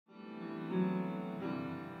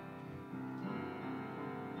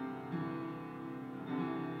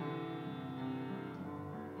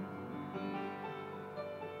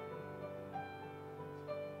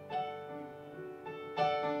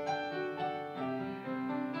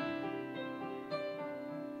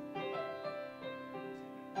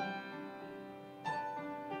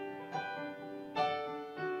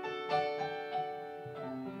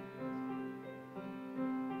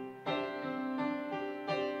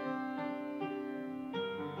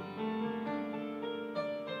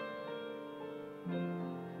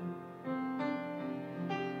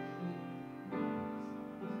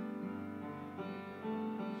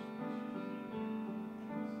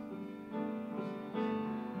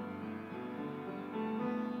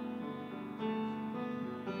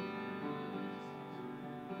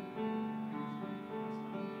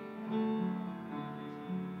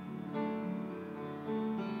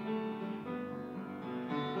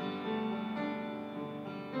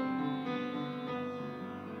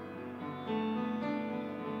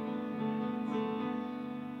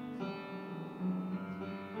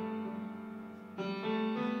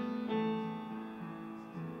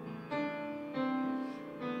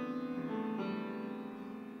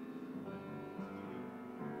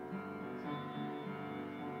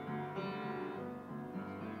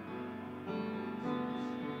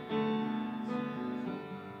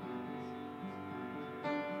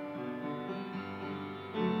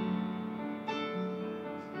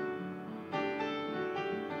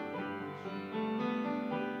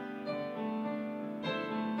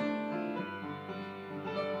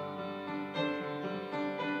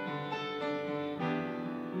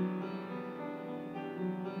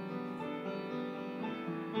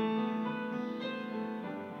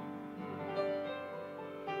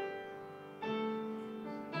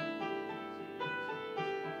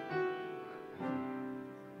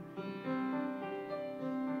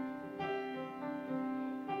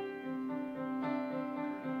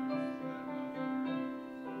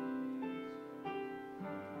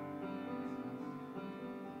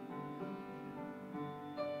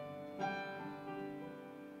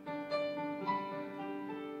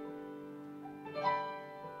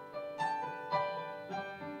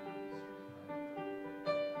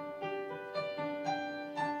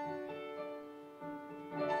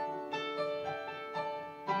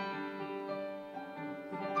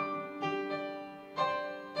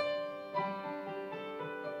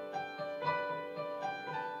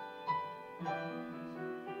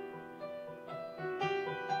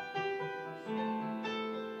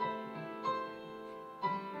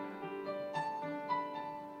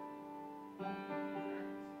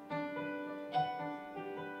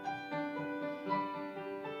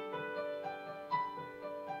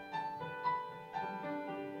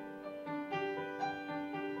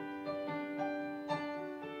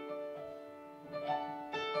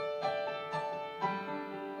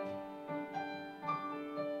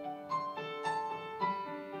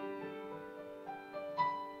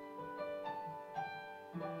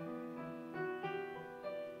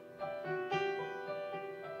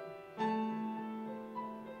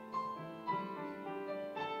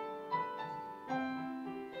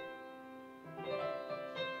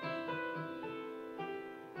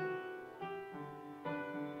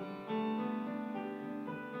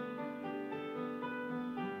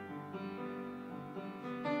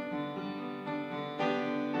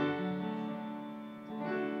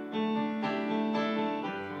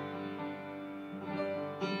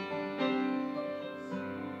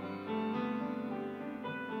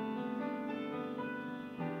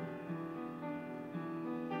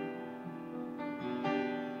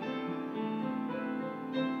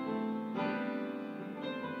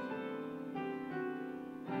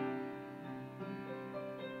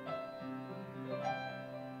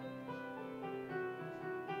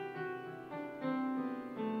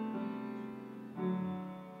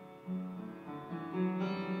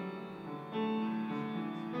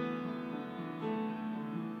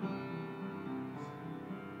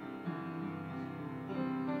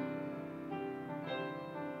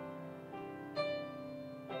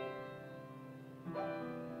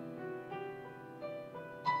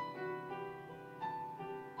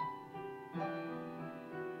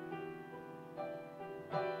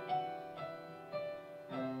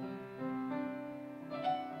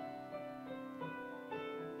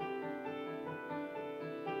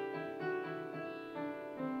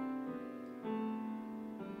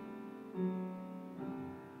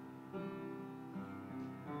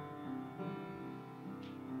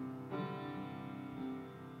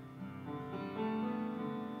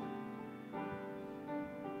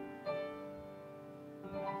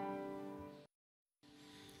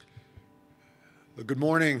Good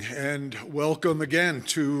morning and welcome again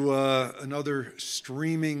to another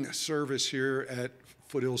streaming service here at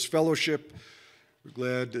Foothills Fellowship. We're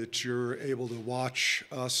glad that you're able to watch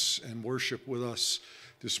us and worship with us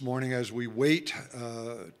this morning as we wait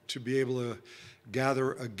to be able to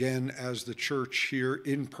gather again as the church here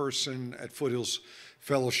in person at Foothills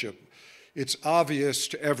Fellowship. It's obvious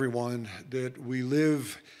to everyone that we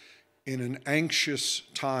live in an anxious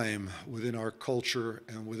time within our culture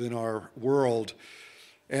and within our world.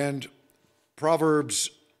 And Proverbs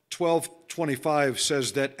 12:25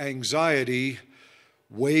 says that anxiety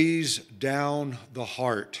weighs down the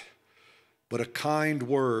heart, but a kind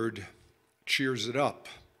word cheers it up.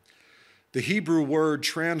 The Hebrew word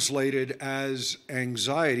translated as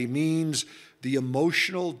anxiety means the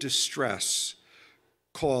emotional distress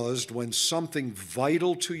caused when something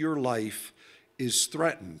vital to your life is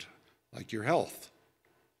threatened, like your health,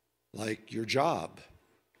 like your job,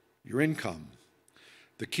 your income.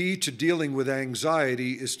 The key to dealing with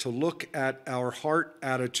anxiety is to look at our heart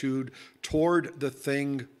attitude toward the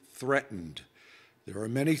thing threatened. There are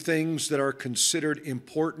many things that are considered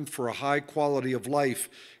important for a high quality of life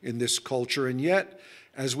in this culture, and yet,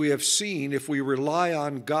 as we have seen, if we rely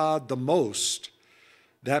on God the most,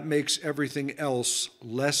 that makes everything else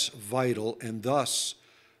less vital, and thus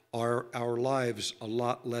our lives a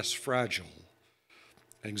lot less fragile.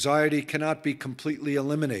 Anxiety cannot be completely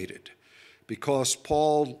eliminated because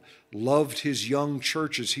Paul loved his young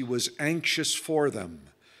churches. He was anxious for them.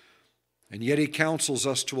 And yet he counsels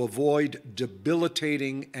us to avoid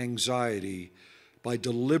debilitating anxiety by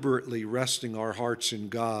deliberately resting our hearts in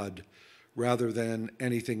God rather than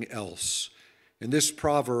anything else. In this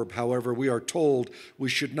proverb, however, we are told we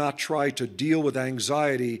should not try to deal with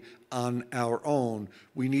anxiety on our own.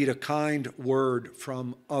 We need a kind word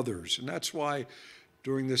from others. And that's why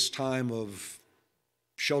during this time of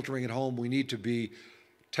sheltering at home, we need to be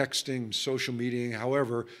texting, social media,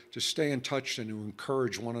 however, to stay in touch and to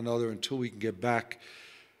encourage one another until we can get back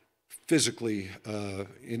physically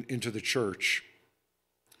into the church.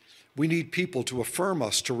 We need people to affirm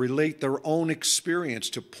us, to relate their own experience,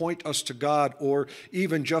 to point us to God, or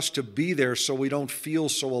even just to be there so we don't feel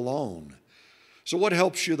so alone. So what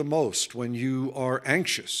helps you the most when you are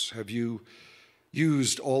anxious? Have you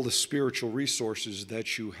used all the spiritual resources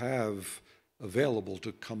that you have available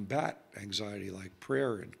to combat anxiety, like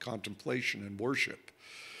prayer and contemplation and worship?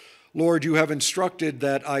 Lord, you have instructed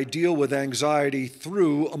that I deal with anxiety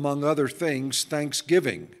through, among other things,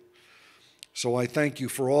 thanksgiving. So I thank you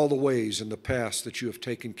for all the ways in the past that you have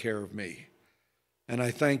taken care of me. And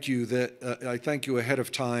I thank you ahead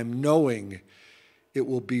of time, knowing it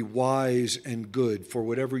will be wise and good for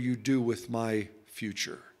whatever you do with my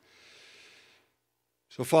future.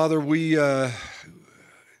 So, Father, we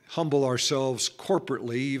humble ourselves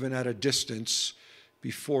corporately, even at a distance,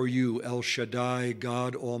 before you, El Shaddai,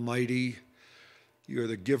 God Almighty. You are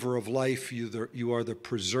the giver of life. You are the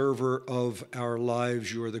preserver of our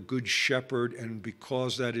lives. You are the good shepherd, and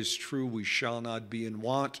because that is true, we shall not be in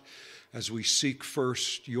want as we seek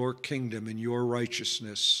first your kingdom and your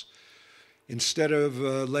righteousness. Instead of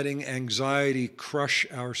letting anxiety crush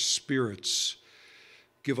our spirits,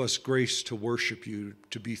 give us grace to worship you,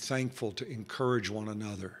 to be thankful, to encourage one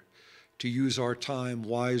another, to use our time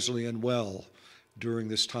wisely and well during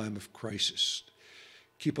this time of crisis.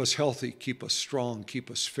 Keep us healthy, keep us strong,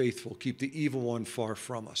 keep us faithful, keep the evil one far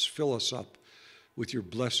from us. Fill us up with your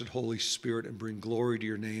blessed Holy Spirit and bring glory to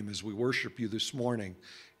your name as we worship you this morning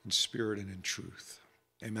in spirit and in truth.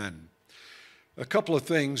 Amen. A couple of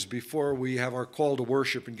things before we have our call to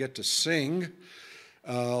worship and get to sing.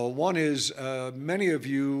 One is many of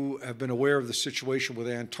you have been aware of the situation with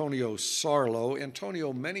Antonio Sarlo.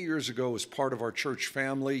 Antonio, many years ago, was part of our church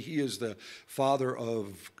family. He is the father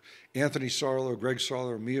of Anthony Sarlo, Greg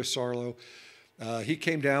Sarlo, Mia Sarlo. He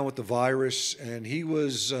came down with the virus, and he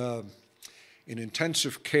was in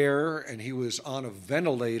intensive care, and he was on a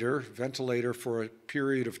ventilator for a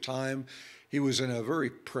period of time. He was in a very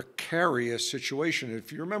precarious situation.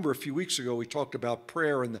 If you remember a few weeks ago, we talked about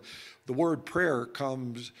prayer, and the word prayer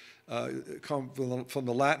comes from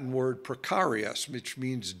the Latin word precarious, which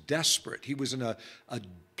means desperate. He was in a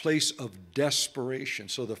place of desperation.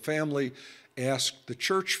 So the family asked the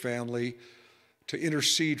church family to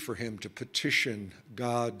intercede for him, to petition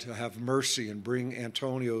God to have mercy and bring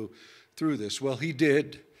Antonio through this. Well, he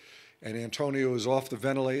did, and Antonio is off the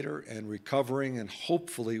ventilator and recovering, and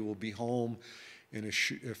hopefully will be home in a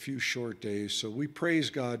few short days. So we praise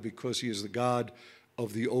God because he is the God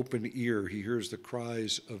of the open ear. He hears the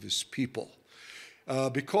cries of his people.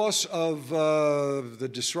 Because of the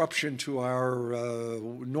disruption to our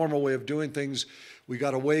normal way of doing things, we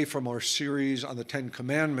got away from our series on the Ten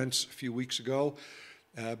Commandments a few weeks ago.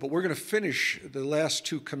 But we're going to finish the last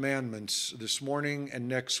two commandments this morning and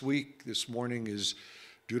next week. This morning is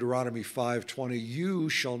Deuteronomy 5:20. You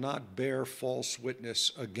shall not bear false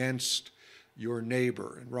witness against your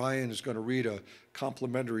neighbor. And Ryan is going to read a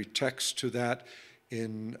complementary text to that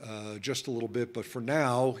in just a little bit. But for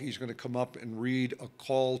now, he's going to come up and read a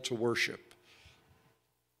call to worship.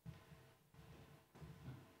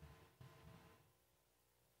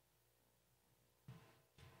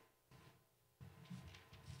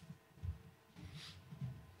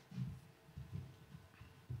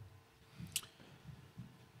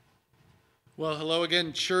 Well, hello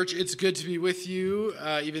again, church. It's good to be with you.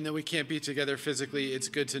 Even though we can't be together physically, it's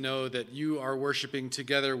good to know that you are worshiping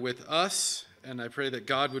together with us. And I pray that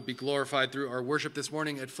God would be glorified through our worship this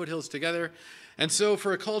morning at Foothills together. And so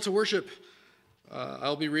for a call to worship,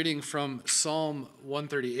 I'll be reading from Psalm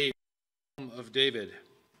 138, Psalm of David.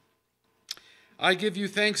 I give you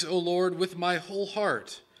thanks, O Lord, with my whole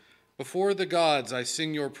heart. Before the gods I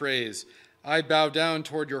sing your praise. I bow down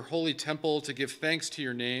toward your holy temple to give thanks to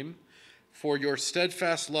your name, for your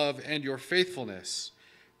steadfast love and your faithfulness,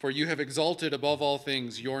 for you have exalted above all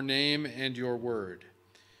things your name and your word.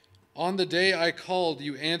 On the day I called,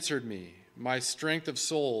 you answered me. My strength of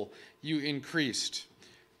soul you increased.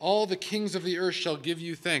 All the kings of the earth shall give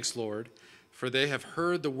you thanks, Lord, for they have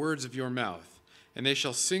heard the words of your mouth, and they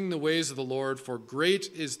shall sing the ways of the Lord, for great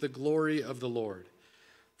is the glory of the Lord.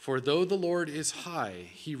 For though the Lord is high,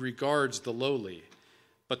 he regards the lowly,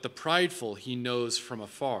 but the prideful he knows from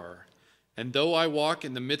afar. And though I walk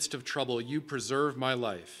in the midst of trouble, you preserve my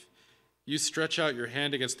life. You stretch out your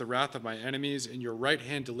hand against the wrath of my enemies, and your right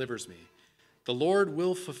hand delivers me. The Lord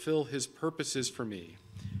will fulfill his purposes for me.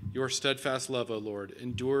 Your steadfast love, O Lord,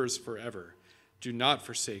 endures forever. Do not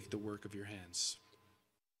forsake the work of your hands.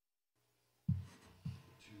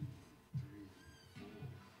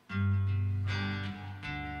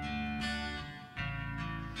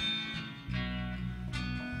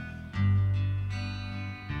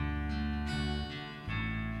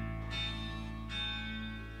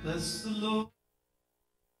 Bless the Lord.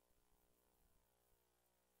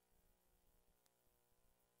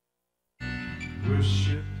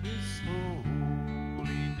 Worship his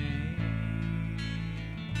holy name.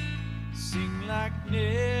 Sing like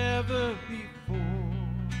never before.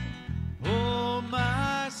 Oh,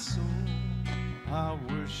 my soul, I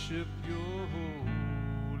worship your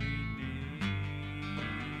holy name.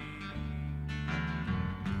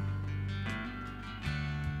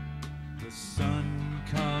 The sun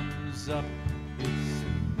comes up, it's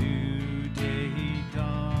a new day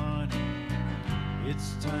dawning.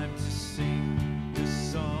 It's time to sing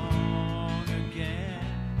this song again.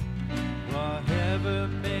 Whatever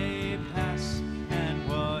may pass and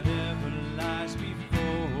whatever lies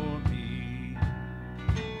before me,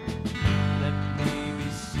 let me be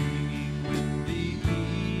singing when the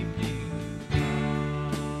evening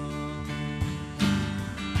comes.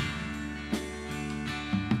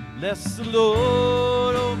 Bless the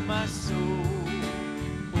Lord, oh my soul,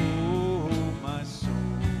 oh my soul.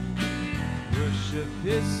 Worship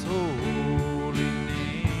his holy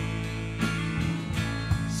name.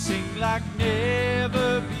 Sing like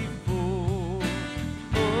never before.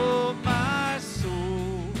 Oh, my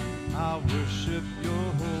soul, I worship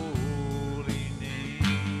your holy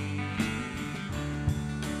name.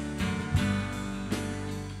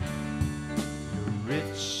 You're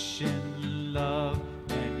rich in love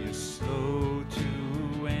and you're slow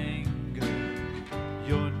to anger.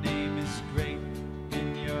 Your name is great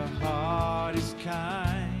and your heart is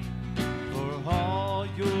kind. For all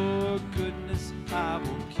your goodness I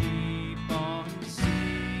will keep on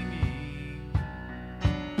singing.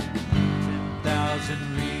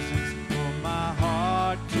 10,000 reasons for my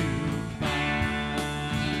heart to find.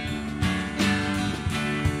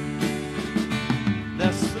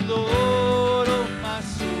 Bless the Lord, oh my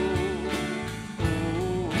soul, oh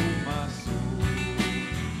my soul.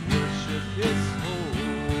 Worship his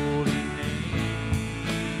holy name.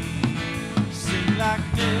 Sing like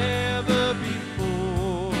never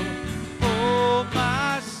before. Oh,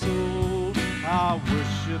 my soul, I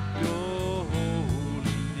worship your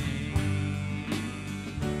holy name.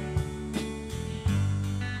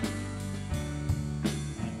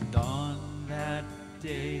 And on that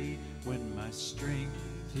day when my strength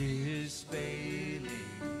is failing,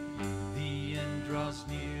 the end draws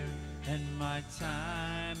near and my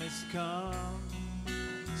time has come.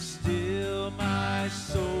 Still my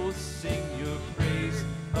soul sing your praise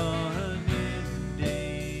unending.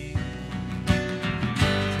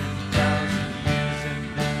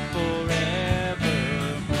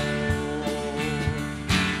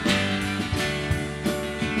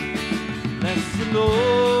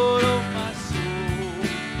 Lord, oh my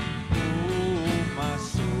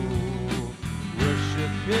soul,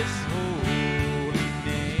 worship His holy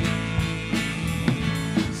name.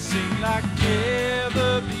 Sing like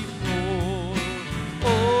never before,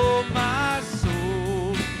 oh my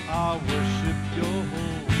soul, I worship Your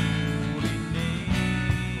holy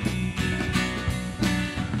name.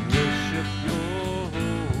 Worship Your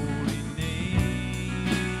holy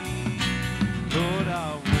name, Lord, I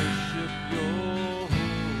worship Your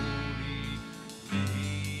holy name.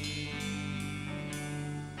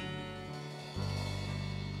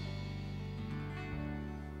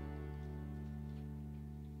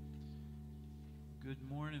 Good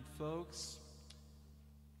morning, folks.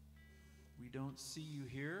 We don't see you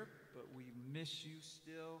here, but we miss you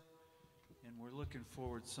still, and we're looking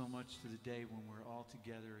forward so much to the day when we're all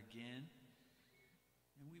together again.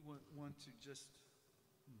 And we want to just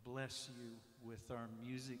bless you with our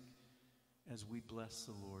music as we bless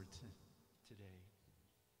the Lord today.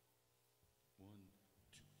 1,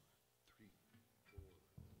 2, 3,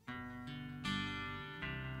 4.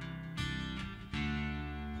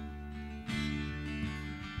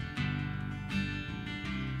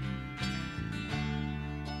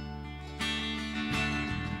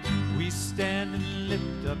 We stand and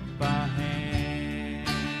lift up our hands,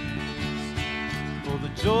 for the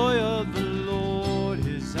joy of the Lord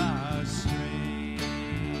is our strength.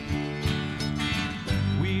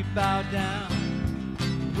 We bow down,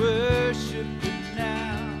 worship Him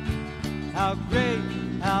now. How great,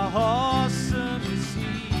 how awesome is He.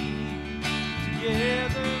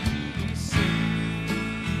 Together we sing.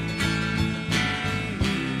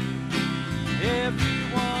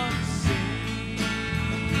 Everyone sing.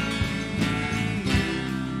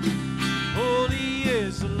 Holy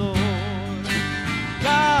is the Lord,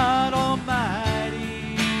 God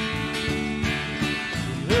Almighty.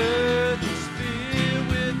 The earth is filled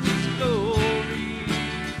with His glory.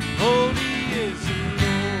 Holy is the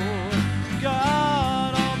Lord,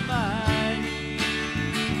 God Almighty.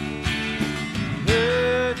 The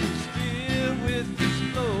earth is filled with His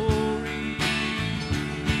glory.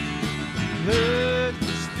 The earth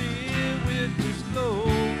is filled with His glory.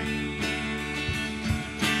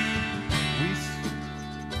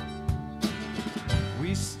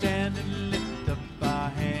 We stand and lift up our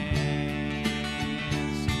hands,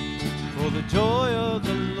 for the joy of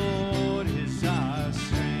the Lord is our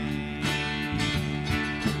strength.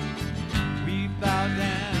 We bow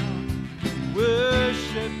down,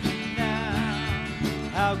 worship Him now.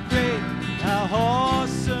 How great, how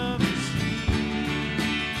awesome is He.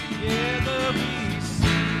 Together we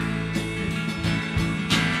sing.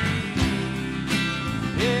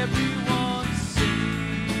 Everyone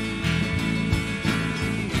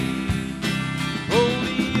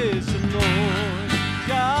holy is the Lord,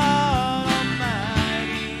 God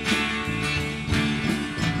Almighty.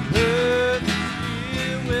 Earth is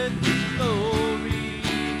filled with His glory.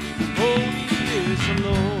 Holy is the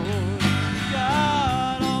Lord,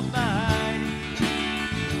 God Almighty.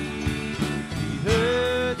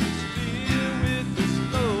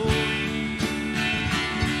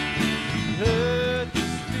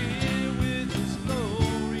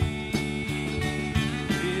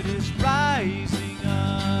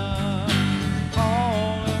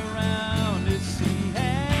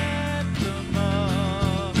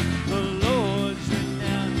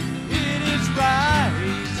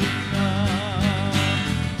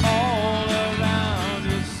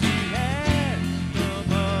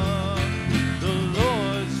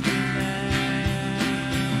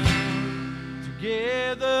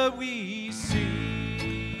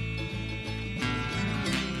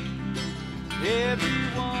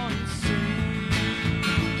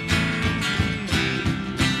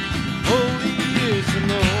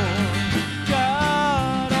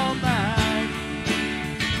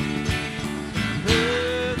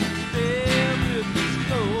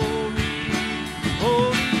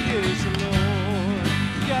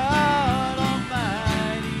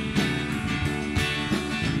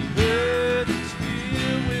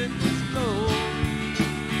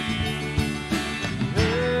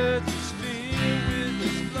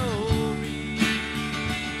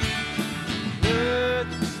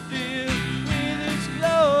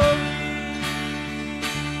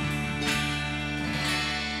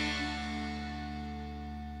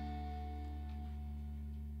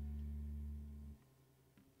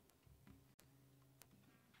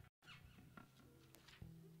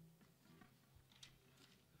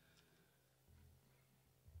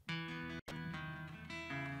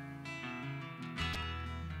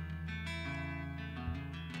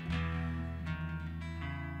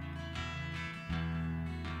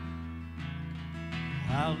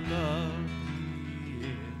 How lovely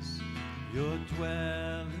is your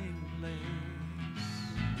dwelling place,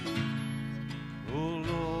 O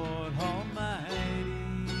Lord Almighty,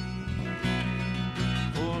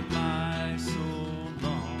 for my soul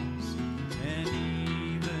longs and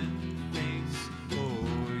even faints for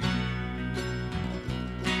you.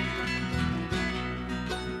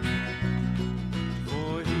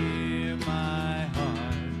 For here my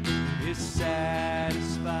heart is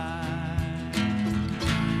satisfied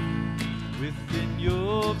within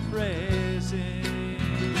your presence.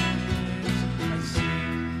 I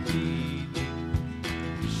sing beneath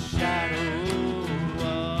the shadow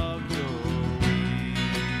of your wings.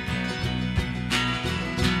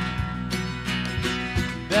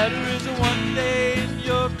 Better is a one day in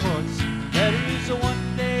your courts. Better is a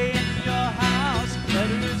one day in your house.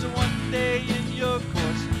 Better is a one day in your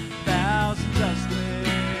courts. Thousands elsewhere.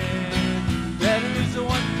 Better is a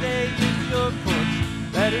one day in your courts.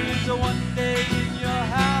 Better is a one day in your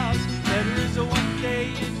house. Better is a one day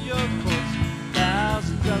in your courts.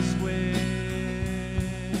 Thousands elsewhere.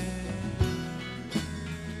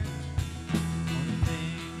 One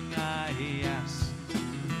thing I ask,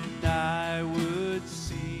 and I would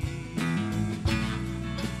see,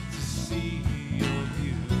 to see your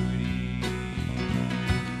beauty,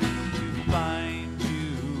 to find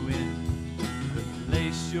you in the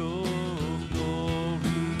place your glory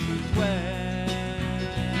dwells.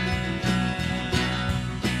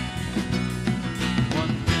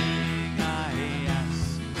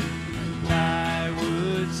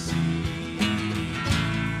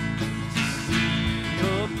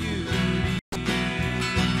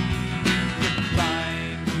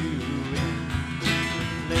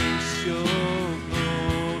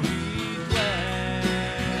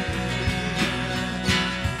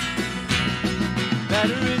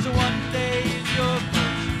 Better is a one day in your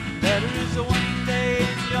courts. Better is a one day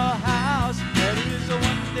in your house. Better is a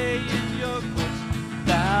one day in your courts.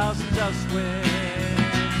 Thousands elsewhere.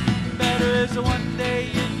 Better is a one day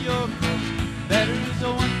in your courts. Better is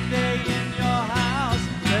a one day in your house.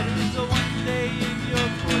 Better is a one day in your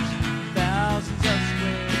courts. Thousands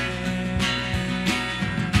elsewhere.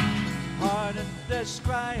 Heart and flesh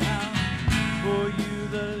cry out for you,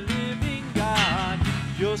 the living God.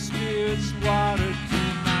 Your spirit's water to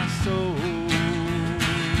my soul.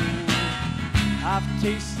 I've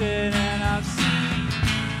tasted and I've seen.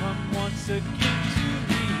 Come once again to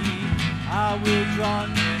me. I will draw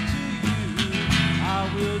near to you. I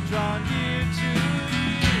will draw near to you.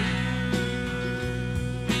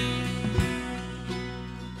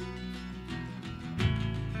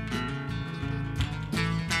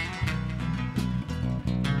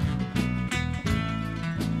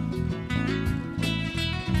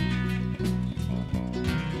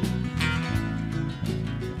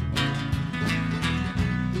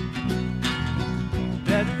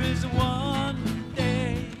 Better is a one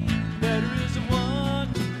day, better is a one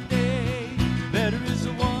day, better is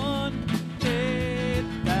a one day,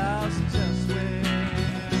 thousands elsewhere.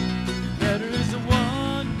 Better is a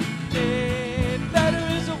one day, better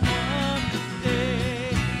is a one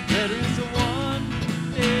day, better is a one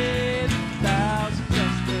day, thousands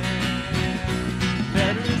elsewhere.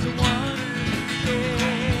 Better is a one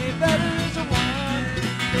day, better is a one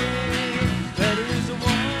day, better is a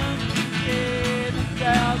one day,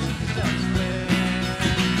 thousands elsewhere.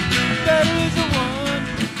 Better is a one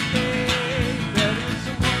day, better is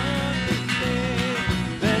a one day,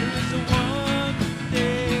 better is a one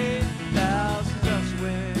day, thousands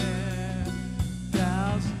elsewhere,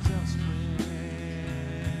 thousands elsewhere.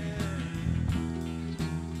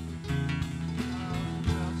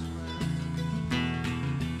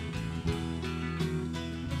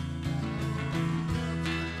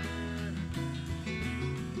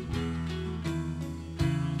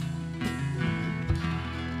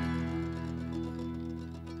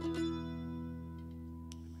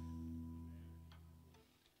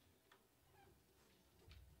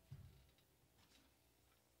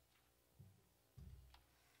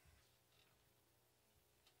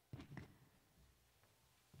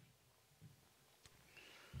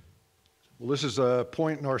 Well, this is a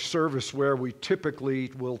point in our service where we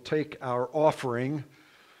typically will take our offering.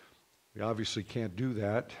 We obviously can't do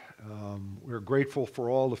that. We're grateful for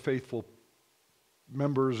all the faithful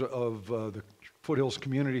members of the Foothills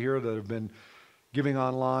community here that have been giving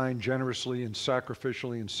online generously and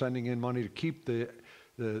sacrificially and sending in money to keep the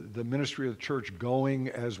ministry of the church going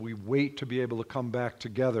as we wait to be able to come back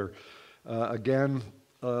together again.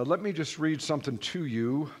 Let me just read something to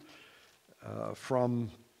you from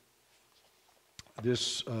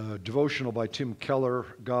this devotional by Tim Keller,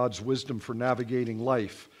 God's Wisdom for Navigating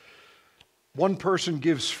Life. One person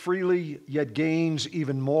gives freely, yet gains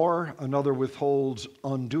even more. Another withholds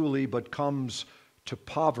unduly, but comes to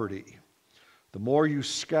poverty. The more you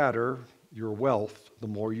scatter your wealth, the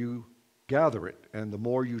more you gather it. And the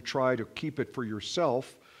more you try to keep it for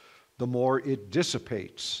yourself, the more it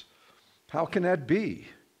dissipates. How can that be?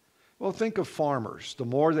 Well, think of farmers. The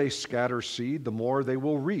more they scatter seed, the more they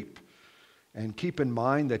will reap. And keep in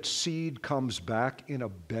mind that seed comes back in a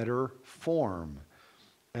better form.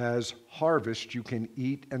 As harvest you can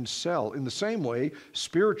eat and sell. In the same way,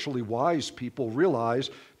 spiritually wise people realize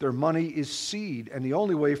their money is seed, and the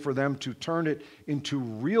only way for them to turn it into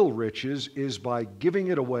real riches is by giving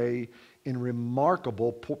it away in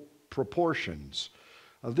remarkable proportions.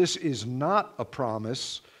 This is not a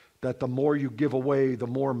promise that the more you give away, the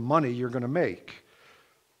more money you're going to make.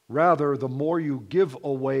 Rather, the more you give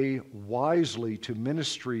away wisely to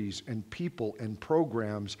ministries and people and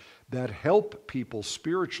programs that help people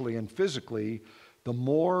spiritually and physically, the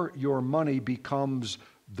more your money becomes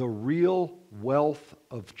the real wealth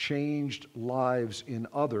of changed lives in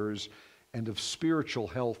others and of spiritual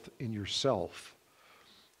health in yourself.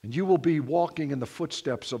 And you will be walking in the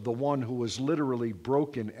footsteps of the one who was literally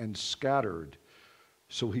broken and scattered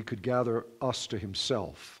so he could gather us to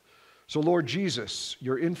himself. So, Lord Jesus,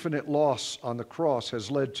 your infinite loss on the cross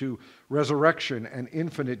has led to resurrection and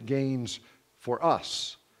infinite gains for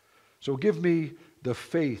us. So give me the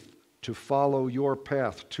faith to follow your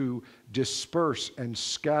path, to disperse and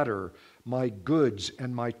scatter my goods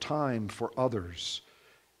and my time for others,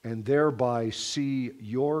 and thereby see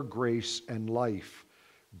your grace and life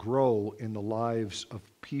grow in the lives of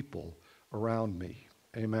people around me.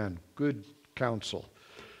 Amen. Good counsel.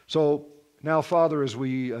 So now, Father, as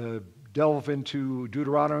we delve into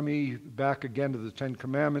Deuteronomy, back again to the Ten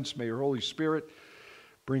Commandments, may your Holy Spirit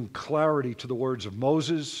bring clarity to the words of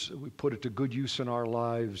Moses. We put it to good use in our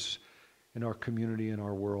lives, in our community, in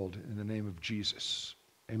our world, in the name of Jesus.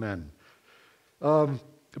 Amen.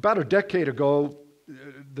 About a decade ago,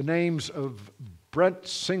 the names of Brent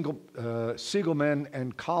Siegelman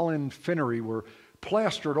and Colin Finnery were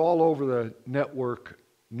plastered all over the network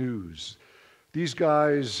news. These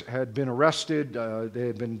guys had been arrested. They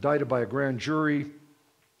had been indicted by a grand jury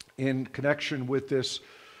in connection with this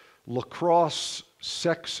lacrosse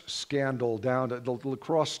sex scandal down at the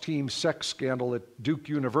lacrosse team sex scandal at Duke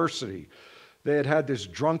University. They had had this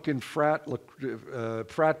drunken frat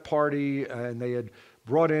party, and they had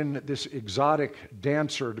brought in this exotic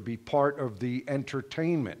dancer to be part of the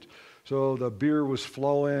entertainment. So the beer was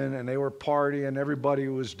flowing, and they were partying. Everybody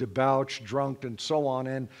was debauched, drunk, and so on.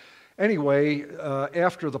 And anyway,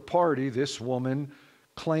 after the party, this woman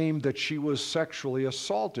claimed that she was sexually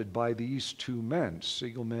assaulted by these two men,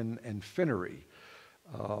 Siegelman and Finnery.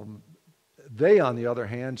 They, on the other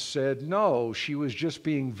hand, said no, she was just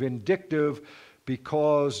being vindictive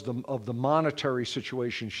because of the monetary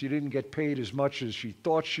situation. She didn't get paid as much as she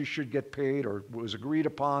thought she should get paid or was agreed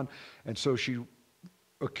upon, and so she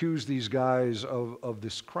accused these guys of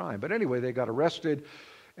this crime. But anyway, they got arrested,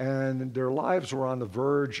 and their lives were on the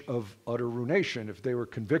verge of utter ruination. If they were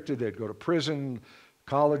convicted, they'd go to prison,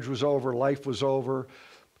 college was over, life was over.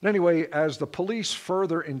 But anyway, as the police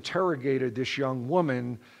further interrogated this young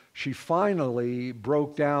woman, she finally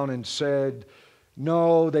broke down and said,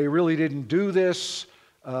 no, they really didn't do this.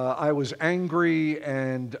 I was angry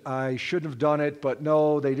and I shouldn't have done it, but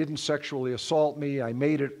no, they didn't sexually assault me. I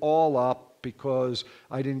made it all up because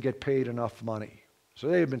I didn't get paid enough money. So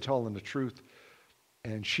they had been telling the truth,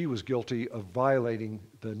 and she was guilty of violating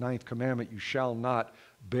the 9th commandment, you shall not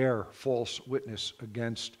bear false witness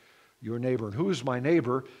against your neighbor. And who is my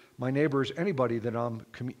neighbor? My neighbor is anybody that I'm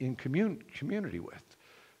in community with,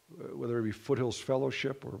 whether it be Foothills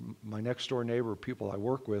Fellowship or my next door neighbor or people I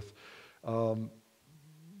work with.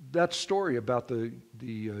 That story about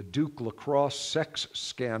the Duke lacrosse sex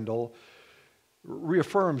scandal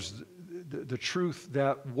reaffirms the truth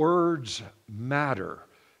that words matter.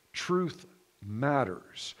 Truth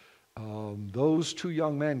matters. Those two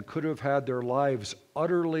young men could have had their lives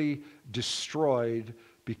utterly destroyed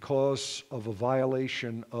because of a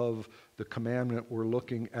violation of the commandment we're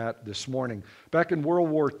looking at this morning. Back in World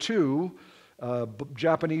War II,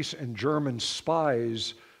 Japanese and German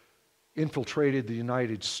spies infiltrated the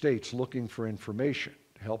United States looking for information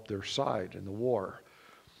to help their side in the war.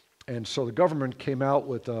 And so the government came out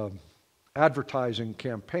with an advertising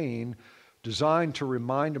campaign designed to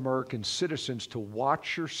remind American citizens to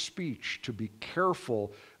watch your speech, to be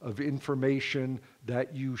careful of information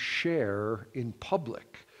that you share in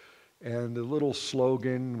public. And the little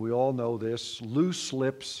slogan, we all know this, loose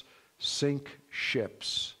lips sink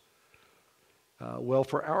ships. Well,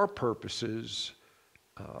 for our purposes,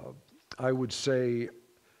 I would say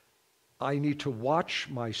I need to watch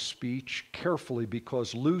my speech carefully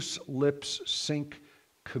because loose lips sink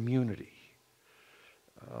community.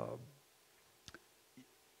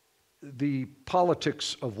 The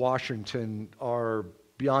politics of Washington are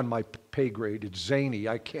beyond my pay grade. It's zany.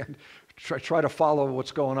 I can't try to follow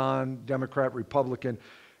what's going on, Democrat, Republican,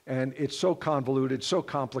 and it's so convoluted, so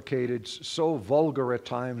complicated, so vulgar at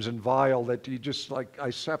times and vile that you just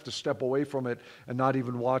I have to step away from it and not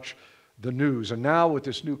even watch the news. And now with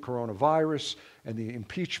this new coronavirus and the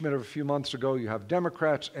impeachment of a few months ago, you have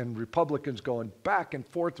Democrats and Republicans going back and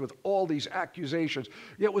forth with all these accusations.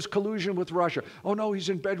 It was collusion with Russia. Oh no, he's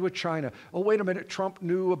in bed with China. Oh, wait a minute, Trump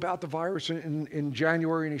knew about the virus in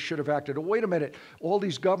January and he should have acted. Oh, wait a minute, all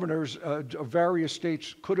these governors of various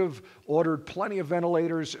states could have ordered plenty of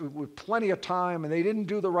ventilators with plenty of time and they didn't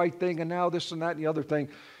do the right thing and now this and that and the other thing.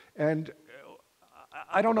 And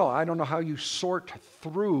I don't know. I don't know how you sort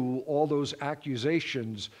through all those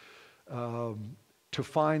accusations to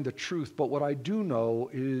find the truth. But what I do know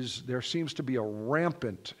is there seems to be a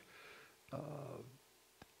rampant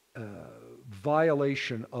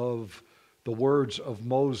violation of the words of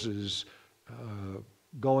Moses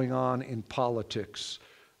going on in politics.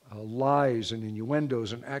 Lies and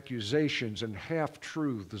innuendos and accusations and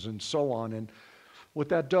half-truths and so on. And what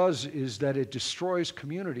that does is that it destroys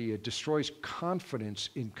community. It destroys confidence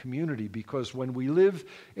in community because when we live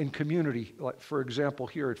in community, like for example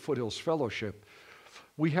here at Foothills Fellowship,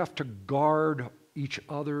 we have to guard each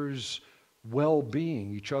other's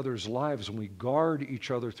well-being, each other's lives, and we guard each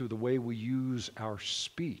other through the way we use our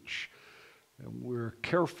speech. And we're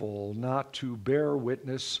careful not to bear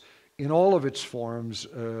witness in all of its forms,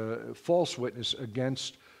 false witness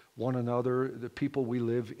against one another, the people we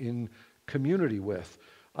live in community with.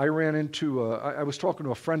 I ran into, I was talking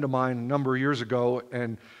to a friend of mine a number of years ago,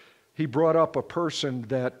 and he brought up a person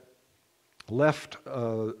that left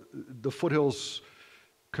the Foothills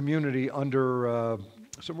community under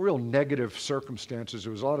some real negative circumstances.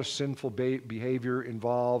 There was a lot of sinful behavior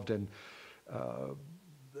involved, and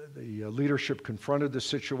the leadership confronted the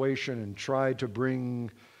situation and tried to bring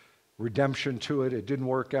redemption to it. It didn't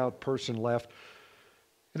work out. Person left.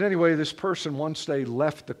 And anyway, this person, once they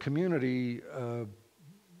left the community,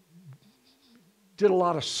 did a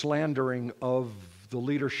lot of slandering of the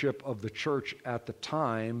leadership of the church at the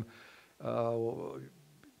time,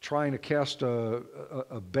 trying to cast a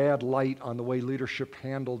bad light on the way leadership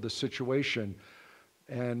handled the situation.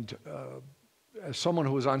 And as someone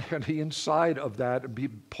who was on the inside of that and be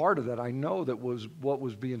part of that, I know that what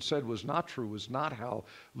was being said was not true, was not how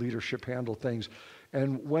leadership handled things.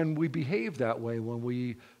 And when we behave that way, when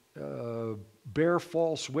we bear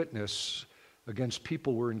false witness against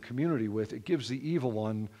people we're in community with, it gives the evil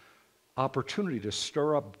one opportunity to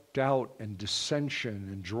stir up doubt and dissension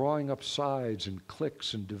and drawing up sides and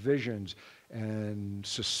cliques and divisions and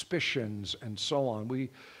suspicions and so on. We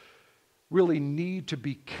really need to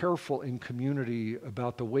be careful in community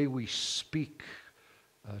about the way we speak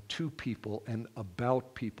to people and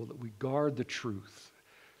about people, that we guard the truth.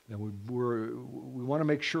 And we want to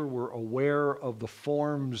make sure we're aware of the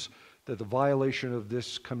forms that the violation of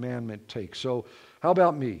this commandment takes. So how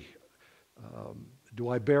about me? Do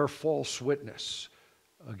I bear false witness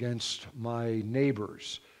against my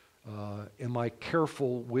neighbors? Am I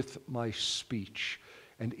careful with my speech?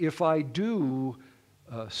 And if I do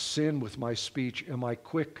sin with my speech, am I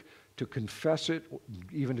quick to confess it,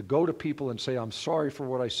 even to go to people and say, I'm sorry for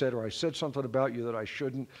what I said, or I said something about you that I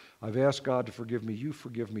shouldn't. I've asked God to forgive me. You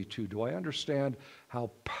forgive me too. Do I understand how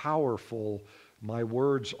powerful my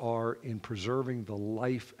words are in preserving the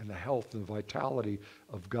life and the health and the vitality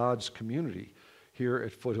of God's community here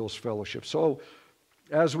at Foothills Fellowship? So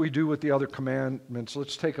as we do with the other commandments,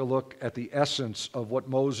 let's take a look at the essence of what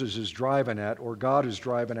Moses is driving at, or God is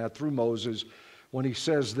driving at through Moses, when he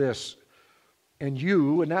says this, and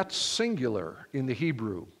you, and that's singular in the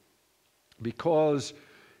Hebrew, because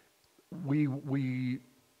we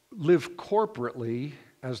live corporately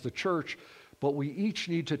as the church, but we each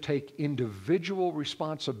need to take individual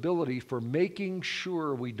responsibility for making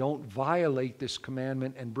sure we don't violate this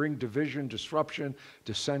commandment and bring division, disruption,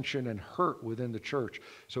 dissension, and hurt within the church.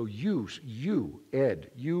 So you, Ed,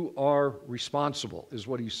 you are responsible, is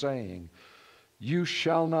what he's saying. You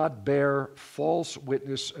shall not bear false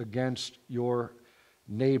witness against your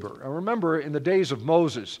neighbor. Now remember, in the days of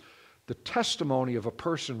Moses, the testimony of a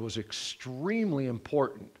person was extremely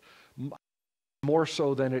important, more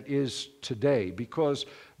so than it is today, because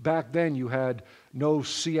back then you had no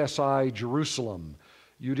CSI Jerusalem.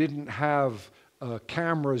 You didn't have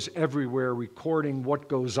cameras everywhere recording what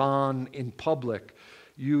goes on in public.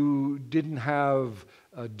 You didn't have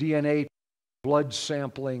DNA, blood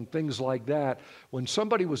sampling, things like that. When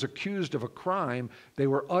somebody was accused of a crime, they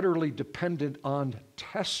were utterly dependent on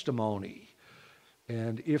testimony.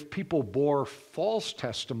 And if people bore false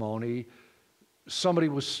testimony, somebody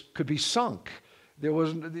could be sunk.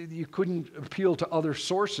 You couldn't appeal to other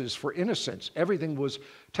sources for innocence. Everything was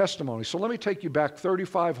testimony. So let me take you back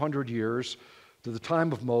 3,500 years to the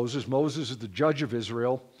time of Moses. Moses is the judge of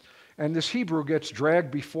Israel, and this Hebrew gets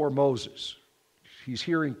dragged before Moses. He's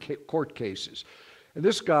hearing court cases. And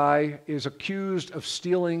this guy is accused of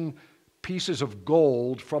stealing pieces of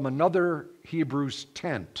gold from another Hebrew's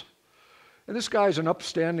tent. And this guy's an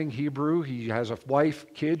upstanding Hebrew. He has a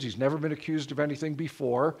wife, kids. He's never been accused of anything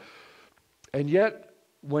before. And yet,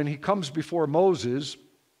 when he comes before Moses,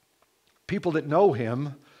 people that know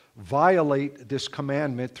him violate this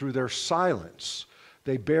commandment through their silence.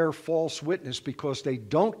 They bear false witness because they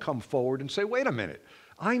don't come forward and say, wait a minute,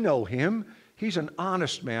 I know him. He's an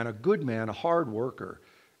honest man, a good man, a hard worker.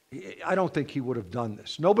 I don't think he would have done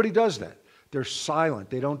this. Nobody does that. They're silent.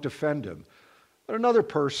 They don't defend him. But another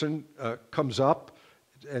person comes up,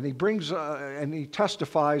 and he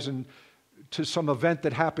testifies to some event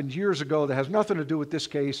that happened years ago that has nothing to do with this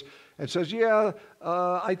case, and says,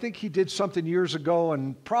 I think he did something years ago,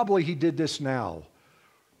 and probably he did this now.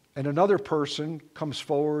 And another person comes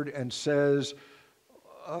forward and says,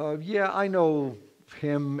 I know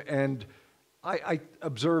him, and I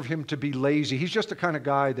observe him to be lazy. He's just the kind of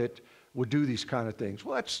guy that would do these kind of things.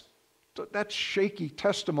 Well, that's shaky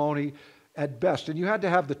testimony at best. And you had to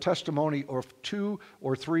have the testimony of 2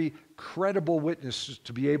 or 3 credible witnesses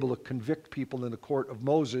to be able to convict people in the court of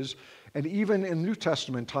Moses. And even in New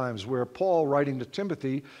Testament times, where Paul, writing to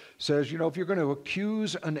Timothy, says, if you're going to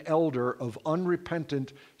accuse an elder of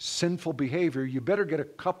unrepentant, sinful behavior, you better get a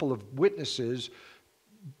couple of witnesses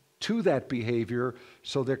to that behavior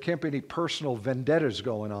so there can't be any personal vendettas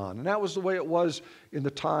going on. And that was the way it was in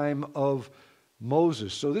the time of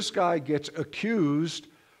Moses. So this guy gets accused,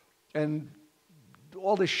 and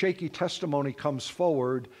all this shaky testimony comes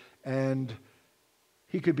forward, and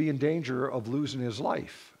he could be in danger of losing his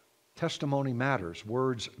life. Testimony matters.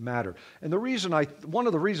 Words matter. And one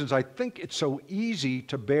of the reasons I think it's so easy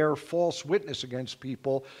to bear false witness against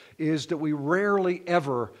people is that we rarely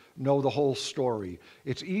ever know the whole story.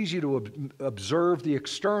 It's easy to observe the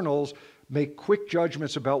externals, make quick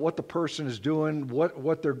judgments about what the person is doing,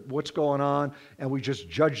 what's going on, and we just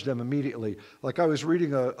judge them immediately. Like I was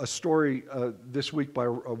reading a story this week by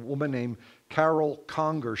a woman named Carol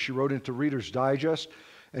Conger. She wrote into Reader's Digest,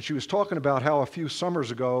 and she was talking about how a few summers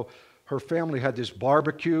ago her family had this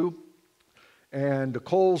barbecue, and the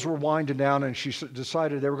coals were winding down, and she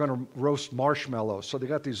decided they were going to roast marshmallows. So they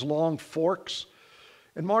got these long forks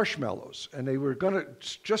and marshmallows, and they were going to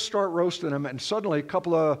just start roasting them, and suddenly a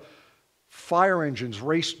couple of fire engines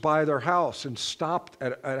raced by their house and stopped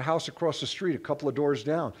at a house across the street, a couple of doors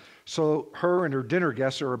down. So her and her dinner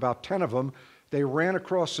guests, there were about 10 of them, they ran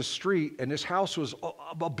across the street, and this house was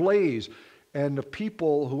ablaze. And the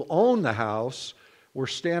people who owned the house were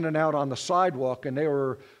standing out on the sidewalk, and they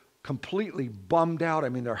were completely bummed out. I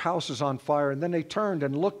mean, their house is on fire. And then they turned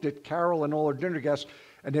and looked at Carol and all her dinner guests,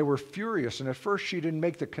 and they were furious. And at first she didn't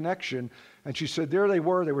make the connection. And she said, there they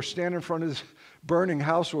were standing in front of this burning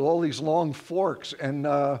house with all these long forks and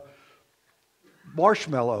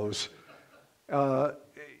marshmallows. The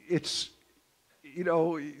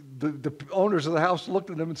owners of the house looked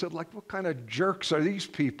at them and said, what kind of jerks are these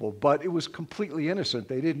people? But it was completely innocent.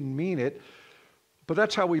 They didn't mean it. But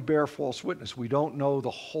that's how we bear false witness. We don't know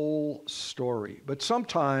the whole story. But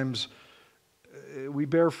sometimes we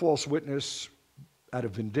bear false witness out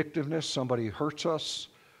of vindictiveness. Somebody hurts us,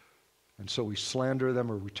 and so we slander them,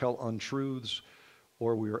 or we tell untruths,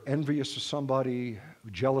 or we are envious of somebody,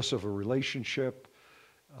 jealous of a relationship.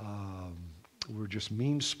 We're just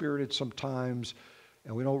mean-spirited sometimes,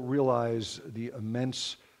 and we don't realize the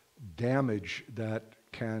immense damage that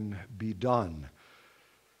can be done.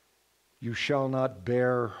 You shall not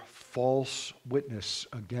bear false witness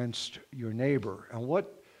against your neighbor. And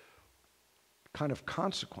what kind of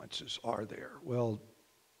consequences are there? Well,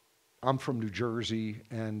 I'm from New Jersey,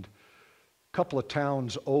 and a couple of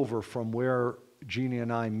towns over from where Jeannie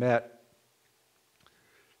and I met,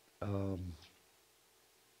 there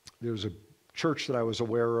was a church that I was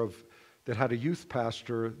aware of that had a youth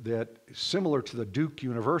pastor that, similar to the Duke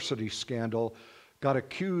University scandal, got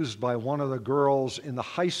accused by one of the girls in the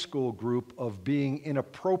high school group of being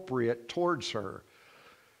inappropriate towards her.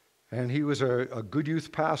 And he was a good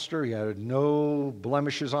youth pastor. He had no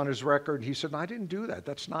blemishes on his record. He said, I didn't do that.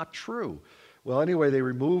 That's not true. Well, anyway, they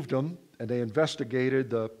removed him, and they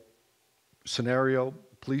investigated the scenario,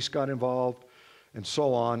 police got involved, and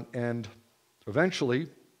so on. And eventually,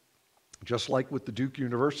 just like with the Duke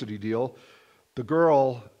University deal, the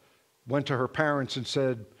girl went to her parents and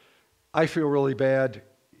said, I feel really bad.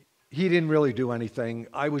 He didn't really do anything.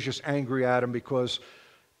 I was just angry at him because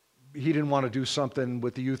he didn't want to do something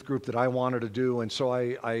with the youth group that I wanted to do, and so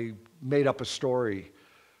I made up a story.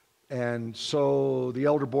 And so the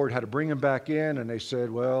elder board had to bring him back in, and they said,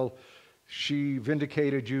 well, she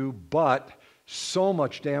vindicated you, but so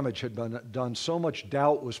much damage had been done, so much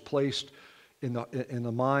doubt was placed in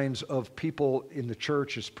the minds of people in the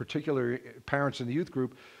church, as particularly parents in the youth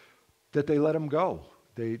group, that they let him go.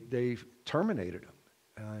 They terminated him.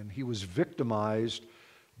 And he was victimized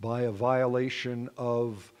by a violation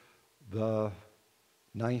of the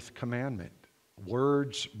 9th commandment.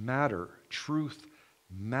 Words matter. Truth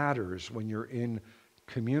matters when you're in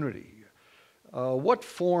community. What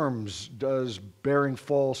forms does bearing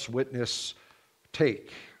false witness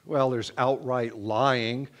take? Well, there's outright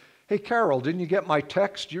lying. Hey, Carol, didn't you get my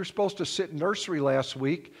text? You're supposed to sit in nursery last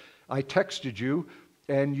week. I texted you,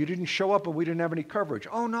 and you didn't show up, and we didn't have any coverage.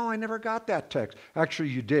 Oh, no, I never got that text. Actually,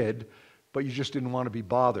 you did, but you just didn't want to be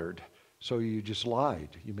bothered, so you just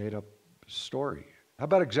lied. You made up a story. How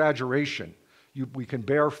about exaggeration? We can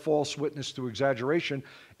bear false witness through exaggeration,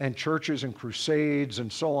 and churches and crusades and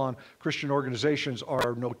so on, Christian organizations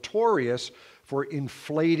are notorious for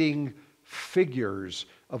inflating figures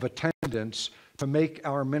of attendance to make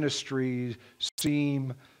our ministry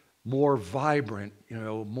seem more vibrant,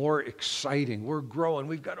 more exciting. We're growing.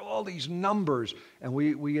 We've got all these numbers, and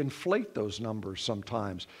we inflate those numbers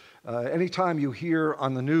sometimes. Anytime you hear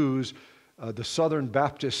on the news the Southern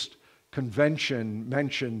Baptist Convention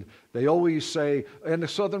mentioned, they always say, and the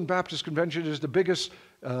Southern Baptist Convention is the biggest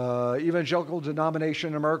evangelical denomination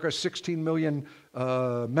in America, 16 million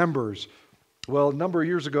members. Well, a number of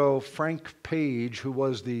years ago, Frank Page, who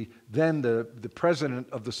was then the president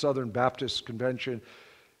of the Southern Baptist Convention,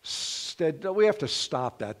 said, we have to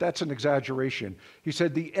stop that. That's an exaggeration. He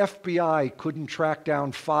said the FBI couldn't track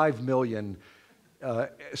down 5 million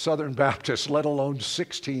Southern Baptists, let alone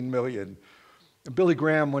 16 million. Billy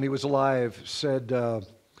Graham, when he was alive, said,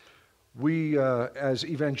 we as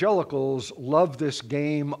evangelicals love this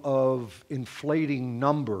game of inflating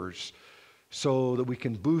numbers so that we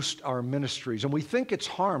can boost our ministries. And we think it's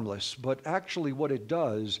harmless, but actually what it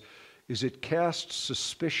does is it casts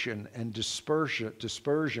suspicion and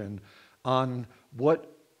dispersion on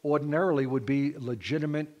what ordinarily would be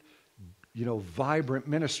legitimate, vibrant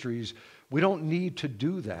ministries. We don't need to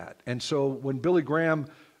do that. And so when Billy Graham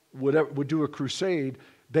would do a crusade,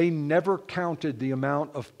 they never counted the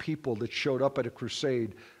amount of people that showed up at a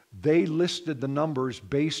crusade. They listed the numbers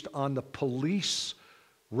based on the police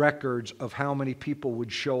records of how many people would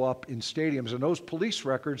show up in stadiums. And those police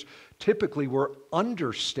records typically were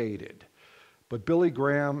understated. But Billy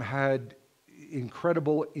Graham had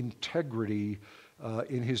incredible integrity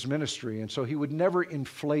in his ministry, and so he would never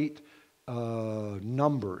inflate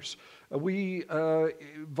numbers. We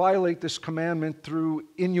violate this commandment through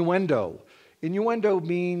innuendo. Innuendo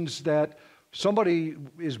means that somebody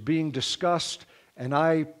is being discussed, and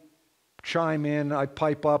I chime in, I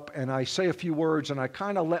pipe up, and I say a few words, and I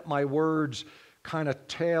kind of let my words kind of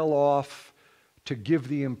tail off to give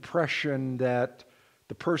the impression that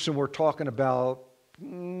the person we're talking about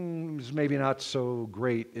is maybe not so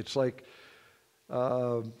great. It's like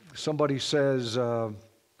somebody says, well,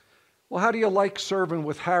 how do you like serving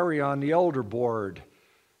with Harry on the elder board?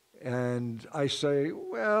 And I say,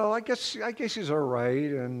 well, I guess he's all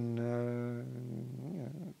right,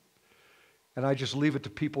 and I just leave it to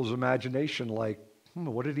people's imagination, like,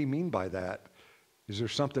 what did he mean by that? Is there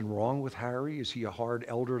something wrong with Harry? Is he a hard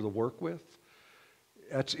elder to work with?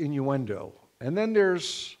 That's innuendo. And then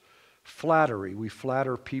there's flattery. We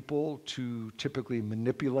flatter people to typically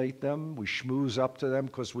manipulate them. We schmooze up to them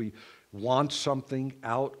because we want something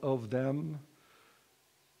out of them.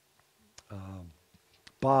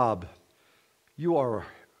 Bob, you are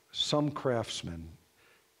some craftsman.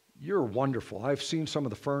 You're wonderful. I've seen some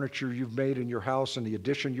of the furniture you've made in your house and the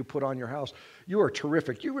addition you put on your house. You are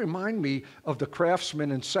terrific. You remind me of the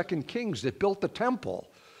craftsmen in 2 Kings that built the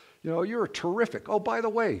temple. You're terrific. Oh, by the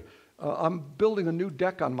way, I'm building a new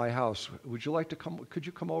deck on my house. Would you like to come? Could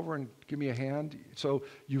you come over and give me a hand? So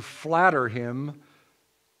you flatter him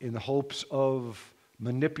in the hopes of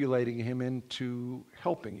manipulating him into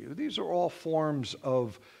helping you. These are all forms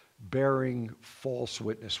of bearing false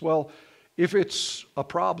witness. Well, if it's a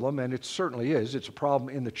problem, and it certainly is, it's a problem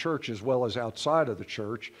in the church as well as outside of the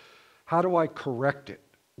church, how do I correct it?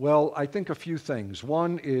 Well, I think a few things.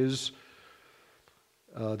 One is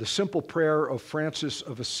The simple prayer of Francis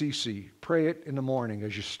of Assisi. Pray it in the morning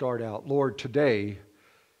as you start out. Lord, today,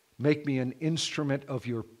 make me an instrument of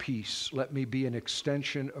your peace. Let me be an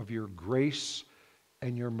extension of your grace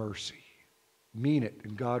and your mercy. Mean it,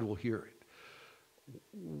 and God will hear it.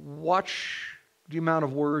 Watch the amount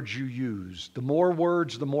of words you use. The more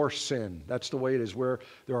words, the more sin. That's the way it is. Where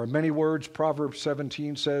there are many words, Proverbs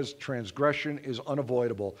 17 says, transgression is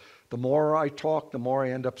unavoidable. The more I talk, the more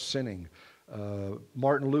I end up sinning.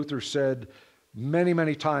 Martin Luther said, many,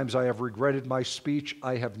 many times I have regretted my speech.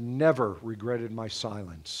 I have never regretted my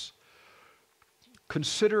silence.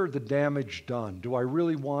 Consider the damage done. Do I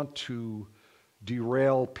really want to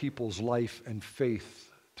derail people's life and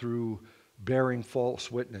faith through bearing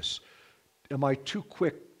false witness? Am I too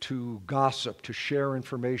quick to gossip, to share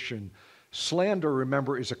information? Slander,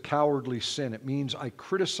 remember, is a cowardly sin. It means I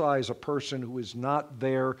criticize a person who is not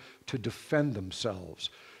there to defend themselves.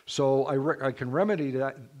 So I can remedy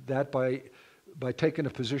that by taking a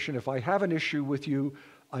position. If I have an issue with you,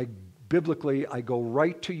 biblically, I go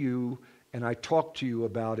right to you and I talk to you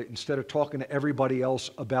about it instead of talking to everybody else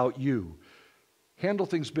about you. Handle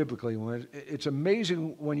things biblically. It's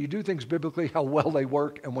amazing when you do things biblically how well they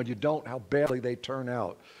work, and when you don't, how badly they turn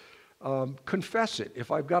out. Confess it.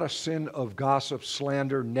 If I've got a sin of gossip,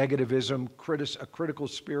 slander, negativism, a critical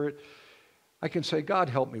spirit, I can say, God,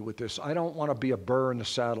 help me with this. I don't want to be a burr in the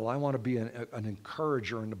saddle. I want to be an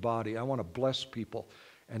encourager in the body. I want to bless people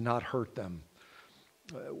and not hurt them.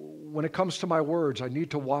 When it comes to my words, I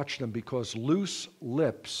need to watch them, because loose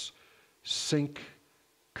lips sink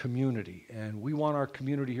community. And we want our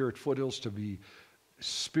community here at Foothills to be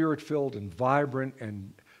spirit-filled and vibrant,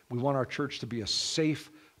 and we want our church to be a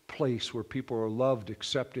safe place where people are loved,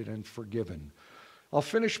 accepted, and forgiven. I'll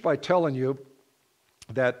finish by telling you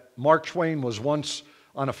that Mark Twain was once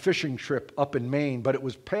on a fishing trip up in Maine, but it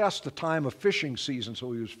was past the time of fishing season,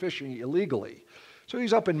 so he was fishing illegally. So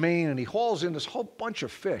he's up in Maine, and he hauls in this whole bunch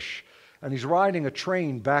of fish, and he's riding a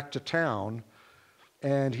train back to town,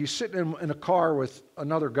 and he's sitting in a car with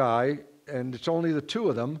another guy, and it's only the two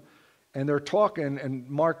of them, and they're talking, and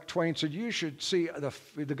Mark Twain said, you should see,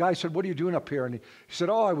 the guy said, what are you doing up here? And he said,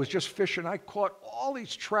 oh, I was just fishing. I caught all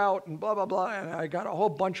these trout and blah, blah, blah, and I got a whole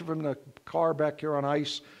bunch of them in the car back here on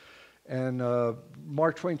ice. And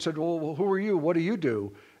Mark Twain said, well, who are you? What do you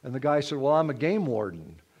do? And the guy said, well, I'm a game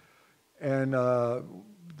warden. And the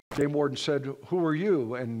game warden said, who are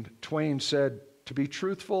you? And Twain said, to be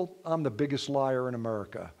truthful, I'm the biggest liar in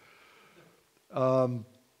America.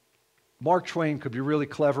 Mark Twain could be really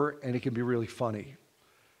clever, and he can be really funny.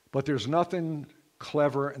 But there's nothing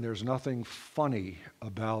clever and there's nothing funny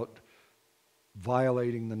about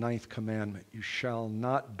violating the 9th commandment. You shall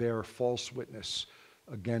not bear false witness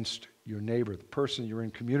against your neighbor, the person you're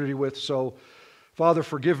in community with. So, Father,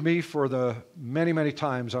 forgive me for the many, many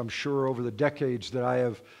times, I'm sure, over the decades that I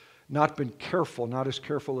have not been careful, not as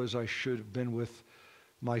careful as I should have been with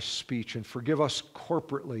my speech. And forgive us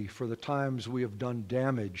corporately for the times we have done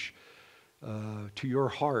damage to your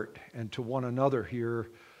heart and to one another here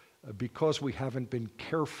because we haven't been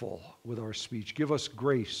careful with our speech. Give us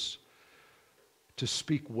grace to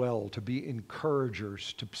speak well, to be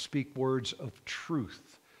encouragers, to speak words of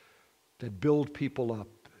truth that build people up.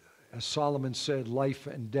 As Solomon said, life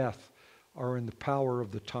and death are in the power of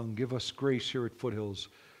the tongue. Give us grace here at Foothills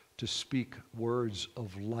to speak words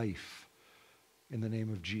of life in the name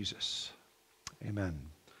of Jesus. Amen.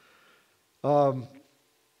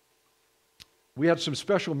 We had some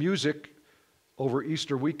special music over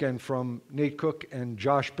Easter weekend from Nate Cook and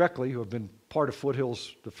Josh Beckley, who have been part of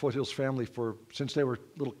Foothills, the Foothills family since they were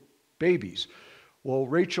little babies. Well,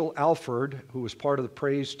 Rachel Alford, who was part of the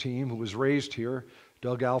praise team, who was raised here,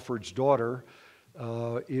 Doug Alford's daughter,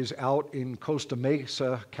 is out in Costa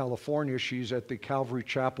Mesa, California. She's at the Calvary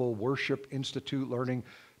Chapel Worship Institute learning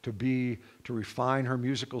to refine her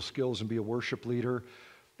musical skills and be a worship leader.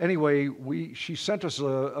 Anyway, she sent us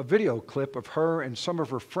a video clip of her and some of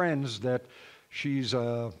her friends that she's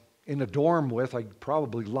in a dorm with,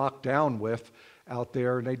 probably locked down with out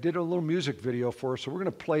there. And they did a little music video for us. So we're going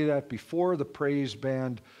to play that before the praise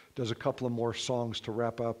band does a couple of more songs to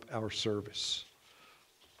wrap up our service.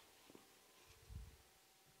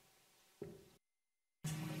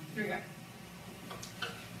 Here we go.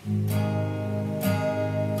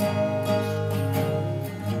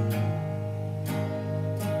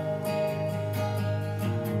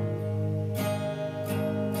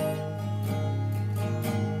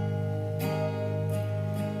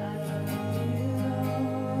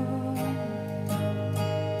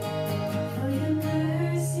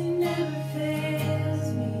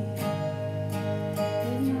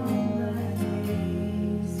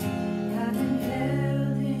 Held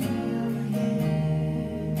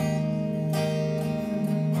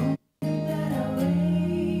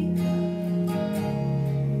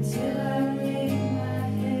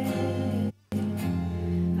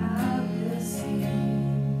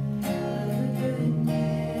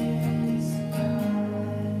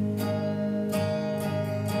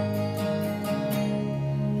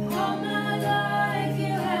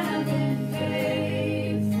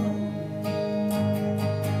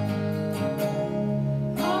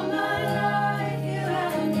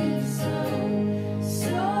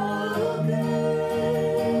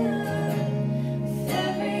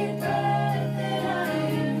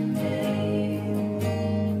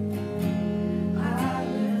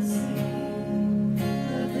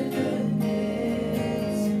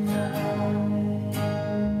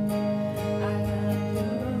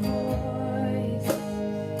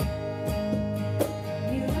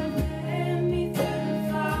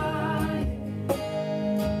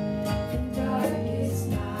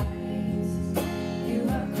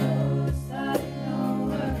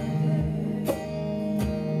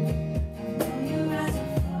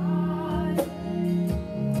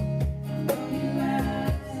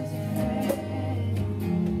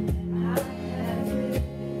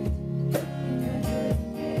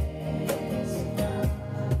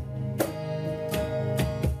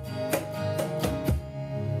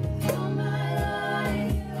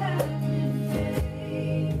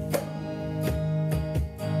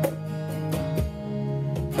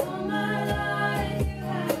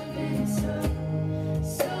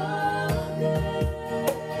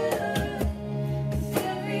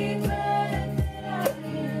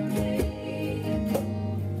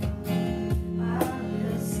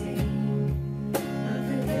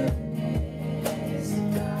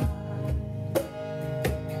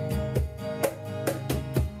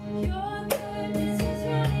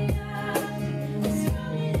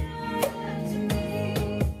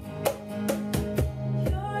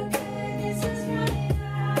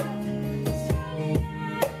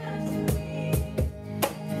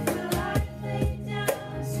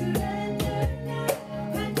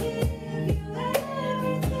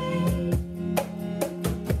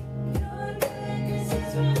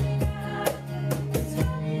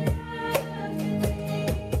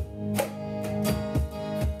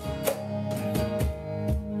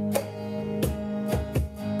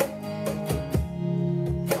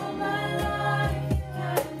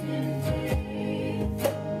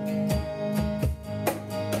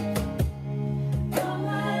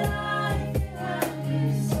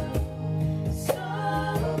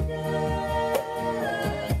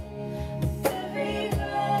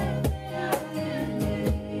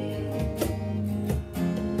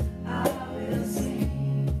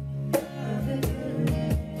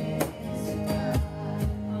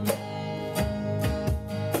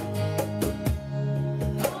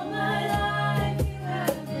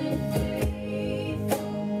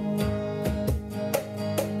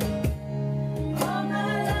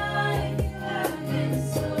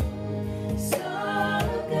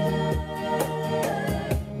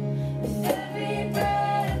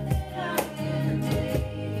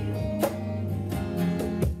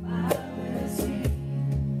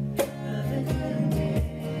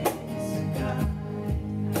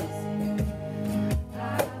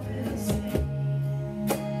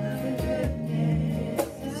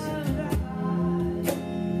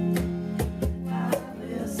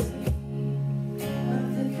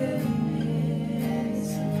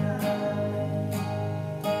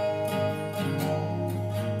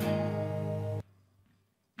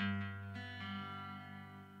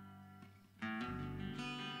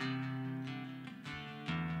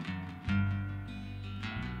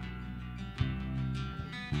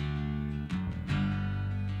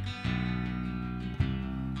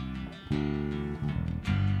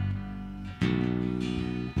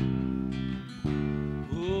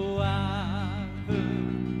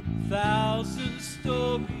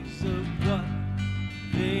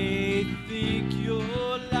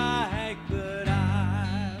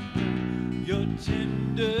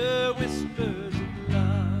whispers of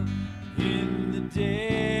love in the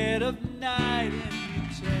dead of night, and you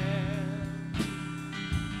tell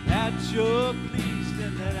that you're pleased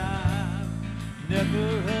and that I'm never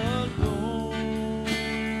alone.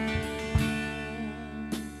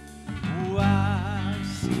 Oh, I've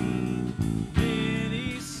seen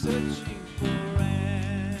many searching for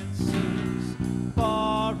answers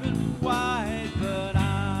far and wide, but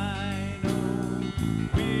I know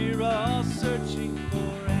we're all searching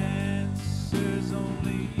for answers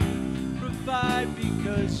only you provide,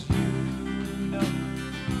 because you know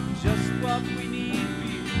just what we need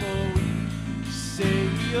before we say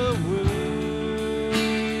a word.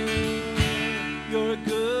 You're a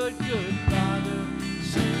good, good Father.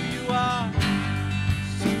 It's who you are.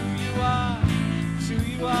 It's who you are. It's who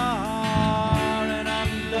you are. And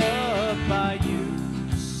I'm loved by you.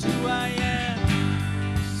 It's who I am.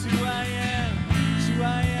 It's who I am. It's who I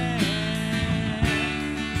am.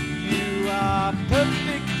 You are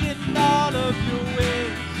perfect in all of your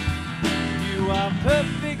ways. You are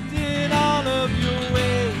perfect in all of your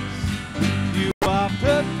ways. You are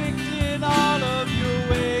perfect in all of your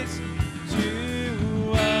ways to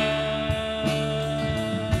us.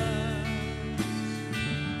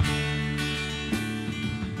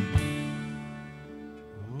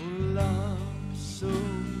 Oh, love so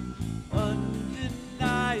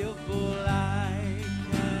undeniable, I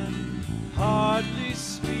can hardly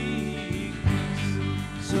speak.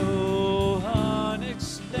 So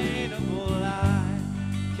unexplainable, I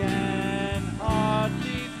can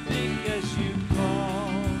hardly think as you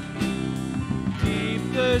call me.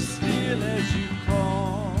 Deeper still as you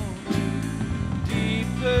call me.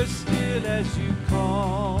 Deeper still as you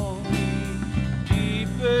call me.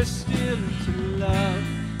 Deeper still into love.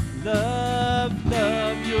 Love,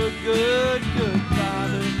 love, you're good, good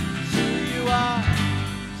Father. It's who you are.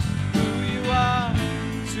 It's who you are.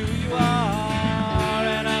 It's who you are.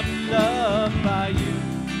 And I'm loved by you.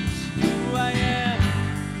 It's who I am.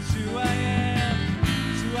 It's who I am.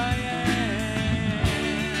 It's who I am.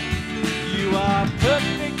 You are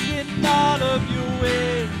perfect in all of your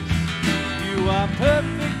ways. You are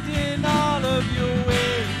perfect in all of your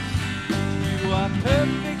ways. You are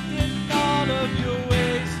perfect in all of your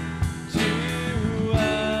ways to us.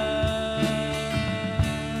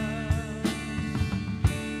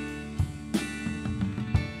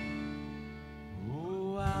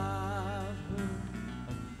 Oh, I've heard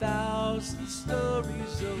 1,000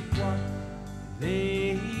 stories of what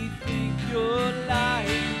they think you're like,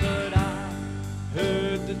 but I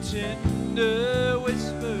heard the tender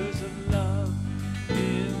whispers of love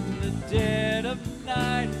in the dead of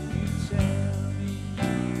night, and you tell me that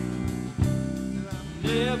I'm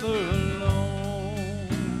never alone,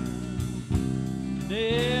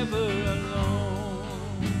 never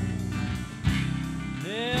alone,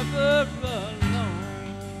 never alone.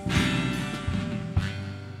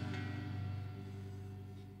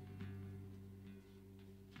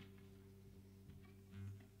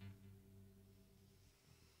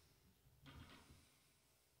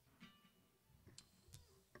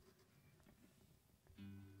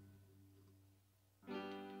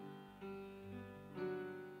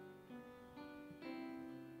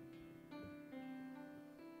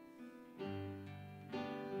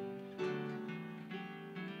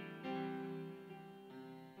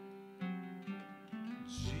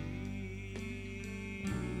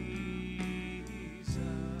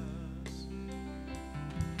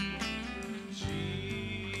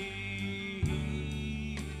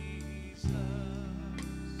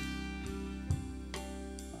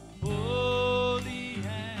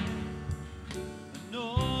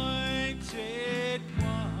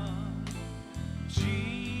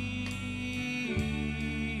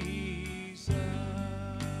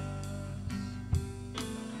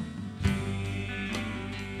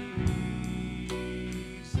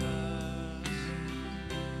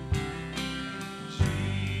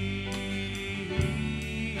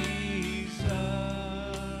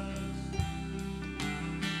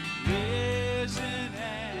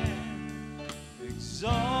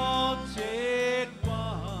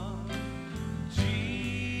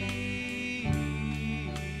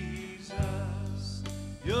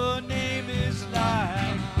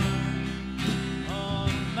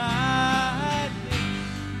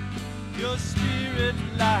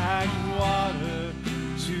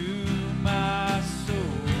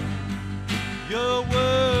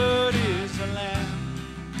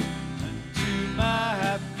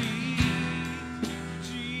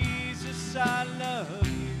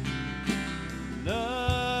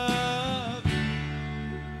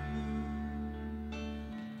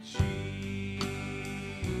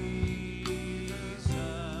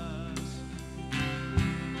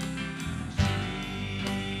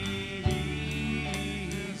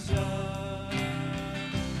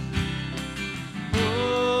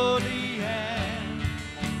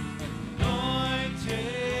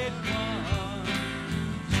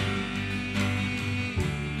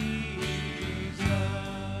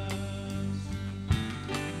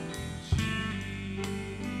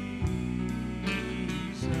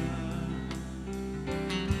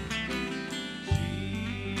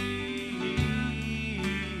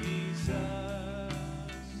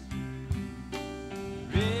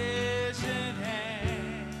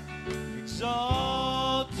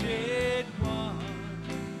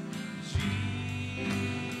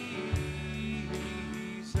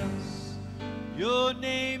 Your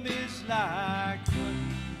name is like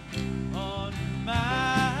honey on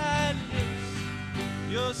my lips.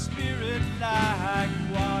 Your spirit like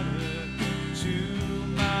water to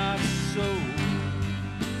my soul.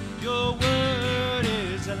 Your word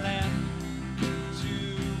is a lamp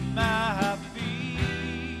to my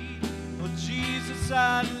feet. Oh Jesus,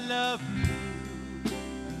 I love you.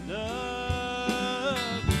 I love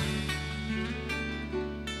you.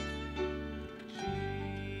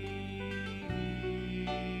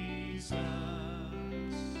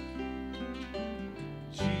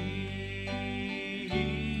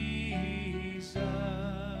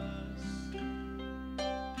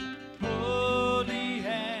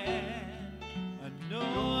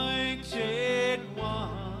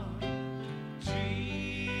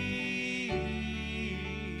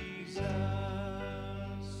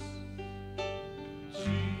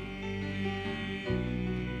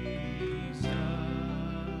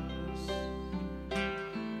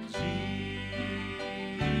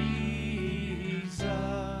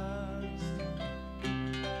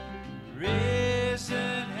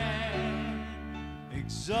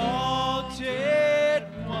 Exalted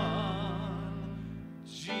One,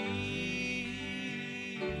 Jesus.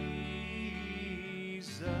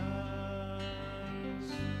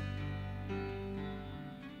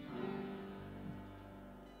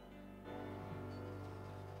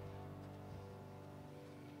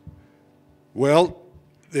 Well,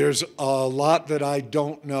 there's a lot that I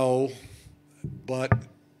don't know, but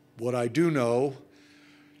what I do know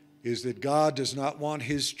is that God does not want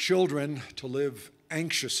his children to live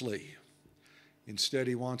anxiously. Instead,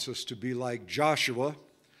 he wants us to be like Joshua.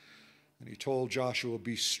 And he told Joshua,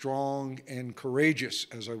 be strong and courageous.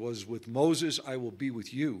 As I was with Moses, I will be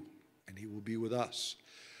with you, and he will be with us.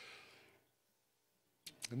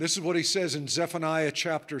 And this is what he says in Zephaniah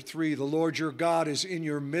chapter 3. The Lord your God is in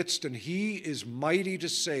your midst, and he is mighty to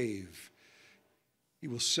save. He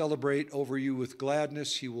will celebrate over you with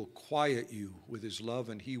gladness. He will quiet you with his love,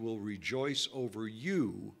 and he will rejoice over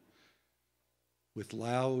you with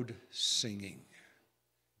loud singing.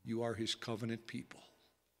 You are his covenant people.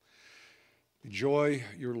 Enjoy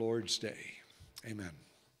your Lord's day. Amen.